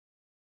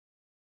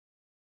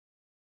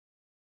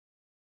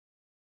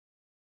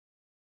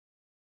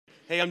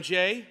Hey, I'm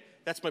Jay.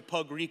 That's my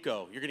pug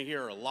Rico. You're going to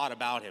hear a lot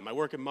about him. I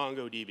work at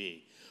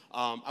MongoDB.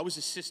 I was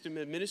a system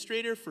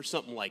administrator for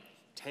something like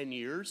 10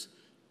 years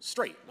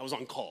straight. I was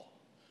on call.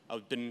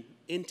 I've been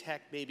in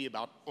tech maybe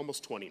about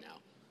almost 20 now.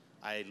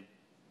 I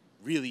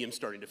really am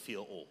starting to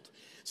feel old.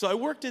 So I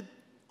worked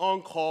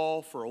on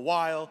call for a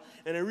while,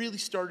 and I really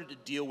started to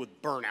deal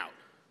with burnout.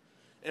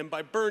 And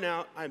by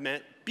burnout, I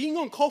meant being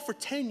on call for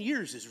 10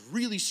 years is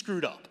really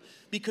screwed up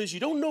because you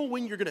don't know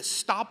when you're going to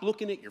stop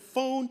looking at your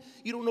phone.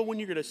 You don't know when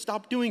you're going to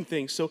stop doing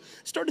things. So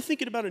I started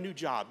thinking about a new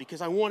job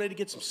because I wanted to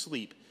get some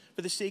sleep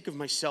for the sake of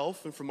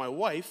myself and for my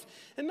wife.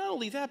 And not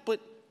only that, but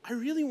I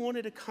really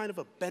wanted a kind of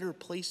a better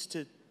place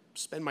to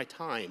spend my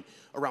time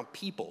around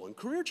people. And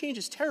career change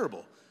is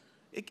terrible.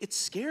 It's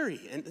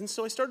scary. And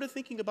so I started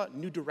thinking about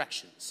new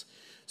directions.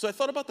 So I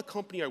thought about the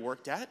company I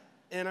worked at,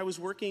 and I was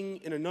working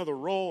in another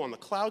role on the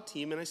cloud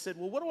team, and I said,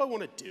 well, what do I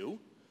want to do?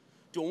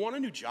 Do I want a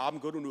new job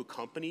and go to a new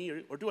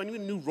company, or do I need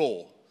a new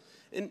role?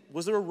 And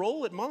was there a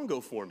role at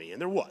Mongo for me? And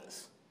there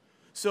was.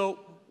 So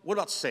what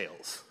about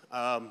sales?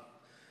 I'm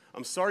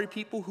sorry,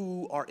 people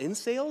who are in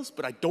sales,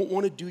 but I don't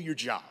want to do your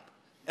job,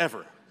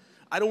 ever.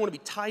 I don't want to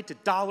be tied to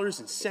dollars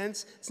and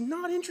cents. It's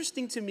not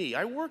interesting to me.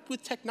 I worked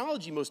with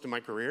technology most of my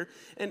career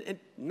and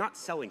not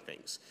selling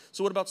things.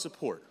 So what about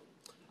support?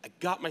 I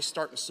got my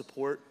start in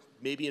support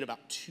maybe in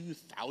about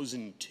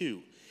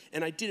 2002.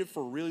 And I did it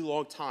for a really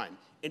long time.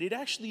 And it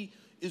actually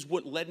is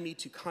what led me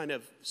to kind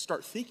of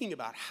start thinking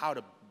about how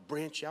to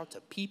branch out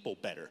to people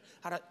better,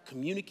 how to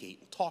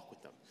communicate and talk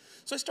with them.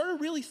 So I started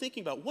really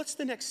thinking about what's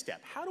the next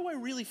step? How do I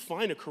really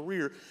find a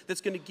career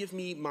that's going to give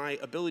me my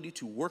ability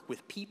to work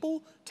with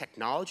people,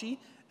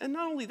 technology, and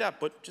not only that,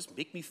 but just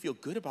make me feel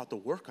good about the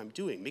work I'm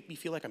doing, make me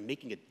feel like I'm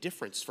making a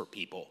difference for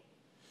people.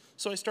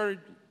 So I started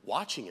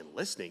watching and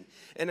listening,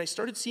 and I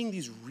started seeing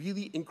these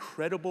really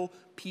incredible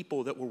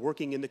people that were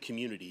working in the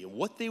community, and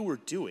what they were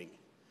doing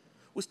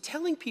was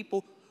telling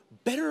people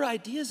better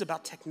ideas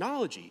about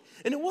technology.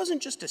 And it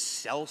wasn't just to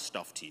sell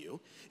stuff to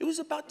you. It was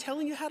about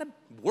telling you how to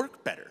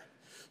work better.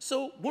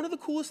 So one of the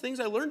coolest things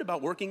I learned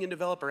about working in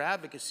developer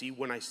advocacy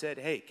when I said,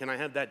 hey, can I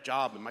have that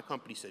job? And my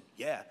company said,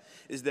 yeah,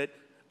 is that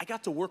I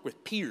got to work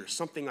with peers,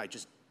 something I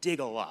just dig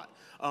a lot.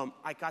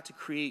 I got to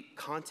create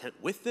content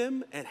with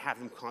them and have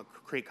them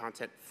create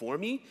content for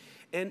me.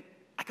 And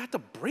I got to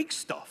break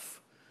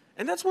stuff.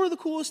 And that's one of the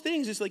coolest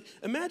things is like,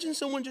 imagine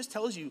someone just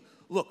tells you,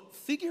 look,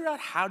 figure out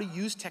how to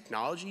use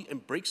technology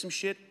and break some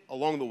shit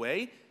along the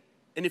way.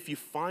 And if you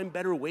find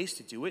better ways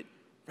to do it,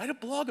 write a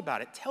blog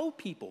about it, tell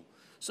people.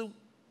 So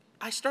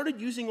I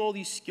started using all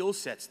these skill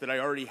sets that I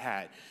already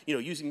had,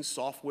 using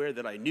software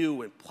that I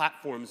knew and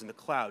platforms in the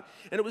cloud.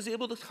 And it was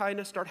able to kind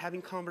of start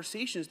having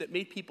conversations that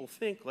made people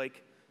think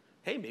like,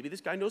 hey, maybe this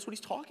guy knows what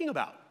he's talking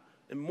about.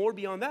 And more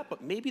beyond that,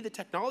 but maybe the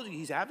technology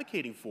he's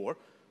advocating for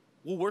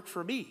will work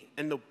for me.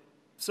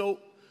 So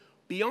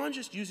beyond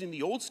just using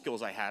the old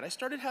skills I had, I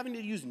started having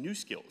to use new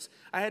skills.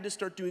 I had to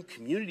start doing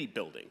community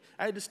building.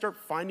 I had to start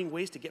finding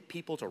ways to get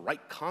people to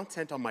write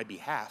content on my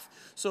behalf.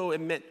 So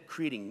it meant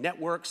creating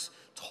networks,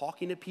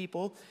 talking to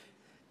people,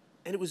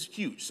 and it was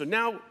huge. So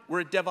now we're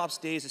at DevOps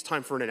days. It's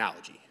time for an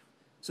analogy.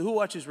 So who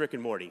watches Rick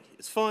and Morty?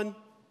 It's fun?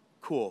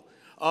 Cool.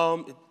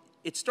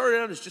 It started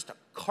out as just a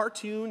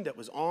cartoon that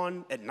was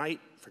on at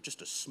night for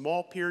just a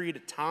small period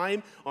of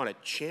time on a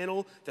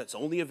channel that's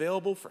only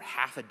available for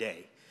half a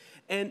day.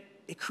 And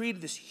it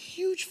created this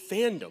huge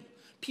fandom.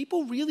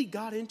 People really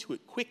got into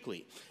it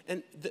quickly.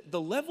 And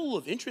the level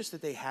of interest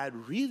that they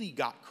had really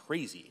got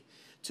crazy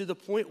to the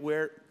point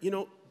where,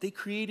 they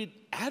created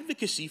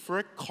advocacy for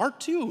a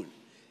cartoon.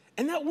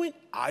 And that went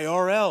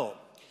IRL.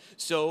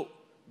 So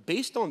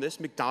based on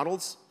this,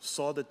 McDonald's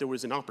saw that there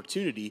was an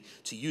opportunity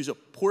to use a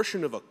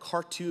portion of a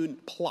cartoon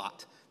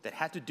plot that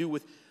had to do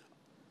with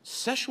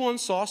Szechuan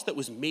sauce that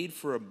was made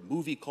for a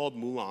movie called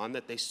Mulan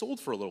that they sold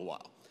for a little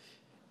while.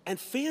 And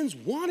fans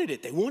wanted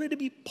it. They wanted to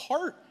be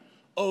part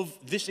of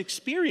this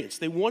experience.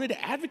 They wanted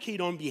to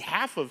advocate on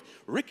behalf of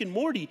Rick and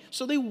Morty,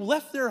 so they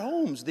left their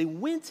homes. They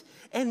went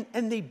and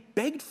they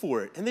begged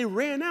for it, and they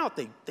ran out.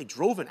 They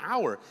drove an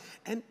hour.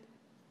 And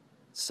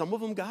some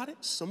of them got it,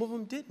 some of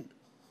them didn't.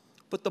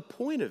 But the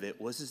point of it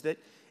was that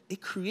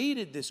it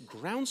created this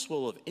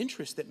groundswell of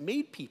interest that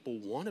made people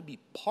want to be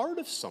part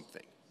of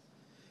something.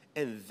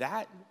 And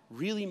that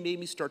really made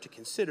me start to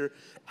consider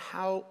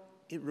how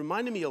it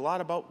reminded me a lot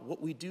about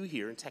what we do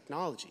here in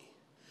technology.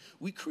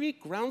 We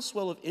create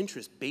groundswell of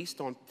interest based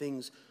on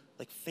things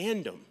like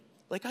fandom.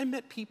 Like I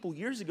met people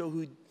years ago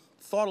who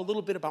thought a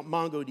little bit about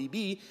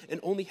MongoDB and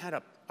only had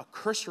a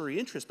cursory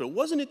interest, but it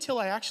wasn't until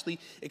I actually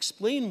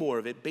explained more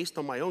of it based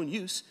on my own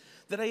use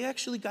that I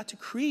actually got to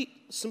create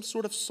some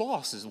sort of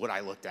sauce is what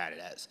I looked at it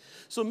as.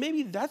 So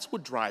maybe that's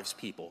what drives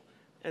people.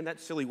 And that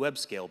silly web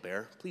scale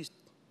bear, please,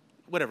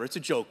 whatever, it's a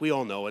joke, we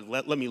all know it,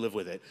 let me live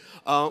with it.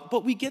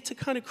 But we get to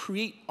kind of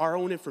create our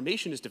own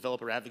information as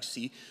developer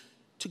advocacy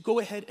to go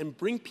ahead and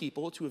bring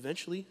people to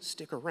eventually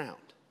stick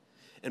around.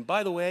 And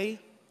by the way,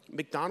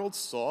 McDonald's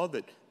saw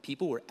that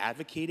people were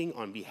advocating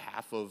on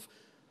behalf of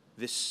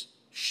this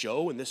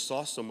show and this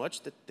sauce so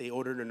much that they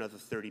ordered another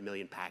 30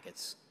 million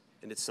packets.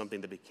 And it's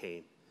something that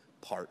became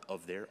part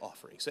of their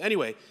offering. So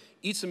anyway,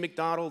 eat some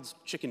McDonald's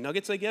chicken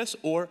nuggets, I guess,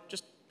 or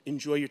just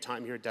enjoy your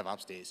time here at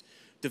DevOps Days.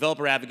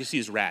 Developer advocacy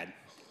is rad.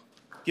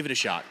 Give it a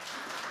shot.